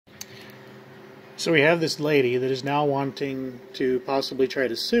So we have this lady that is now wanting to possibly try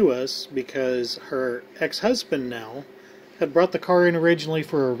to sue us because her ex-husband now had brought the car in originally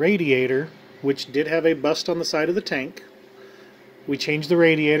for a radiator, which did have a bust on the side of the tank. We changed the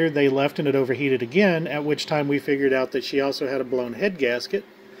radiator, they left and it overheated again, at which time we figured out that she also had a blown head gasket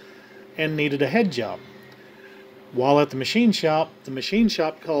and needed a head job. While at the machine shop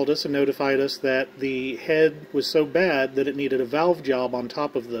called us and notified us that the head was so bad that it needed a valve job on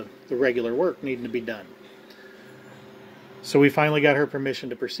top of the regular work needing to be done. So we finally got her permission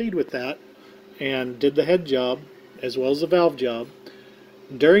to proceed with that and did the head job as well as the valve job.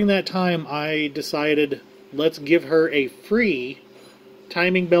 During that time I decided, let's give her a free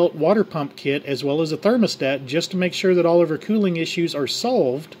timing belt water pump kit as well as a thermostat just to make sure that all of her cooling issues are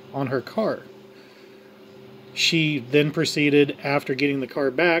solved on her car. She then proceeded, after getting the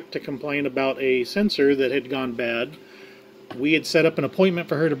car back, to complain about a sensor that had gone bad. We had set up an appointment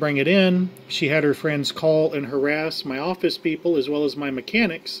for her to bring it in. She had her friends call and harass my office people as well as my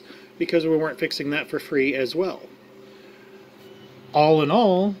mechanics because we weren't fixing that for free as well. All in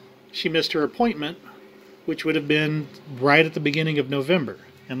all, she missed her appointment, which would have been right at the beginning of November.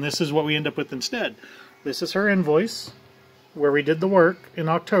 And this is what we end up with instead. This is her invoice where we did the work in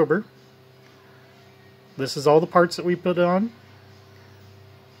October. This is all the parts that we put on,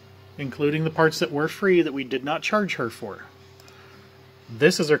 including the parts that were free that we did not charge her for.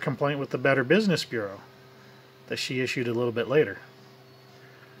 This is her complaint with the Better Business Bureau that she issued a little bit later.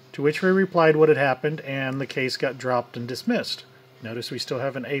 To which we replied what had happened, and the case got dropped and dismissed. Notice we still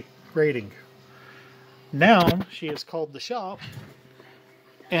have an A rating. Now she has called the shop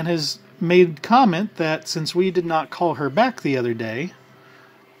and has made comment that since we did not call her back the other day,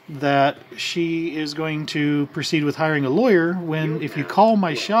 that she is going to proceed with hiring a lawyer when, if you call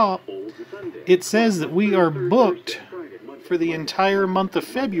my shop, it says that we are booked for the entire month of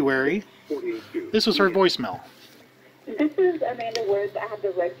February. This was her voicemail. This is Amanda Woods. I have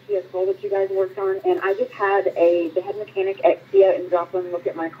the red Kia Soul that you guys worked on, and I just had the head mechanic at Kia in Joplin look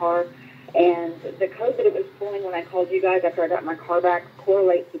at my car, and the code that it was pulling when I called you guys after I got my car back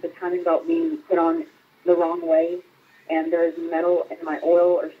correlates with the timing belt being put on the wrong way. And there's metal in my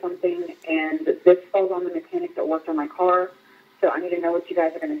oil or something, and this falls on the mechanic that worked on my car. So I need to know what you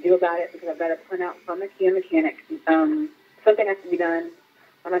guys are going to do about it, because I've got a printout from a Kia mechanic. Something has to be done.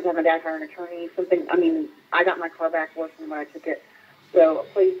 I'm going to have my dad hire an attorney. I got my car back worse than when I took it. So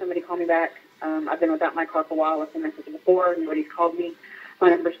please, somebody call me back. I've been without my car for a while. I left a message before. Nobody's called me. My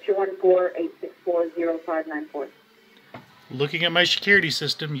number is 214-864-0594. Looking at my security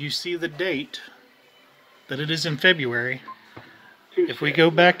system, you see the date that it is in February. If we go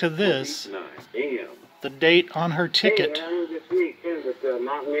back to this, the date on her ticket,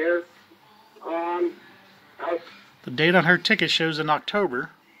 the date on her ticket shows in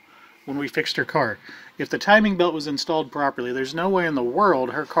October when we fixed her car. If the timing belt was installed properly, there's no way in the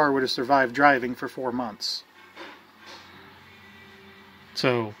world her car would have survived driving for 4 months.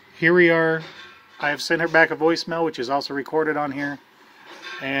 So here we are. I have sent her back a voicemail, which is also recorded on here.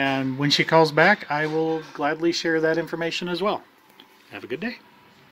 And when she calls back, I will gladly share that information as well. Have a good day.